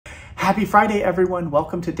Happy Friday, everyone.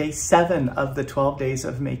 Welcome to day 7 of the 12 days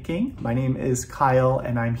of making. My name is Kyle,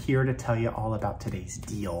 and I'm here to tell you all about today's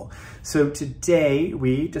deal. So today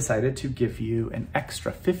we decided to give you an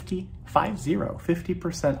extra 50%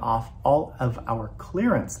 off all of our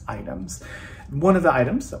clearance items. One of the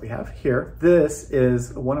items that we have here, this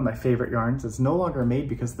is one of my favorite yarns. It's no longer made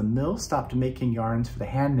because the mill stopped making yarns for the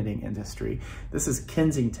hand knitting industry. This is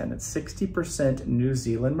Kensington. It's 60% New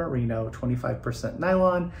Zealand merino, 25%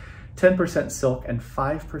 nylon, 10% silk, and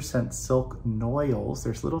 5% silk noils.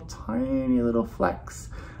 There's tiny little flecks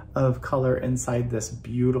of color inside this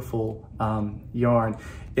beautiful yarn.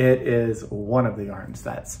 It is one of the yarns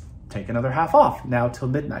that's take another half off now till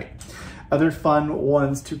midnight. Other fun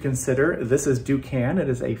ones to consider. This is Dukan. It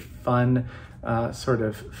is a fun sort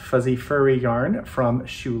of fuzzy furry yarn from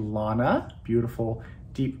Shulana. Beautiful,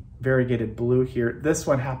 deep variegated blue here. This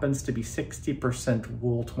one happens to be 60%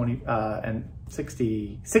 wool, and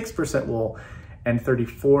 66% wool and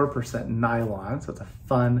 34% nylon. So it's a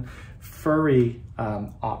fun furry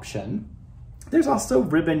option. There's also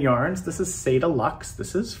ribbon yarns. This is Seda Luxe.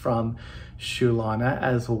 This is from Shulana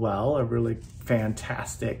as well, a really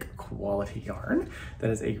fantastic quality yarn.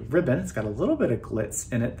 That is a ribbon. It's got a little bit of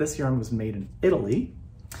glitz in it. This yarn was made in Italy.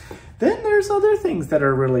 Then there's other things that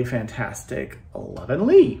are really fantastic. Love and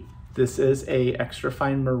Lee. This is a extra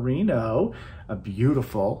fine merino, a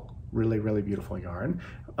beautiful, really beautiful yarn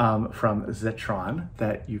from Zetron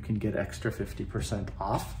that you can get extra 50%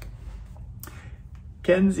 off.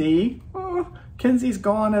 Kenzie, Kenzie's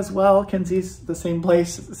gone as well. Kenzie's the same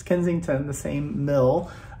place as Kensington, the same mill,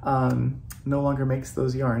 no longer makes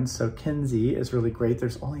those yarns. So Kenzie is really great.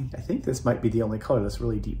 There's only, I think this might be the only color, this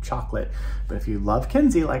really deep chocolate. But if you love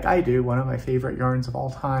Kenzie like I do, one of my favorite yarns of all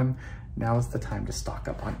time, now is the time to stock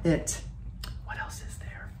up on it. What else is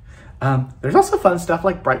there? There's also fun stuff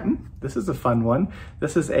like Brighton. This is a fun one.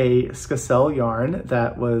 This is a Skacel yarn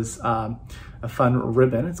that was a fun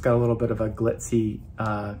ribbon. It's got a little bit of a glitzy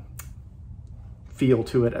feel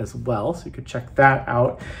to it as well, so you could check that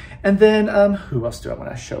out. And then who else do I want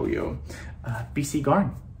to show you? BC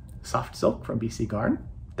Garn, soft silk from BC Garn.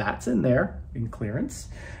 That's in there in clearance.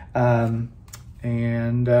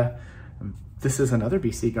 This is another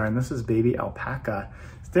BC Garn. This is Baby Alpaca.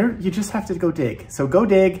 There, you just have to go dig. So go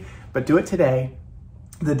dig, but do it today.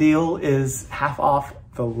 The deal is half off,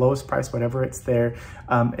 the lowest price, whatever it's there.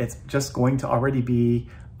 It's just going to already be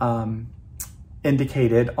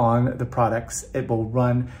indicated on the products. It will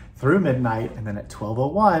run through midnight, and then at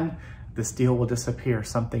 12:01, this deal will disappear.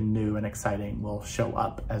 Something new and exciting will show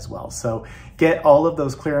up as well. So get all of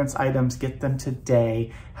those clearance items, get them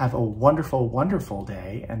today. Have a wonderful, wonderful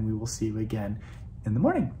day, and we will see you again in the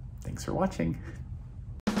morning. Thanks for watching.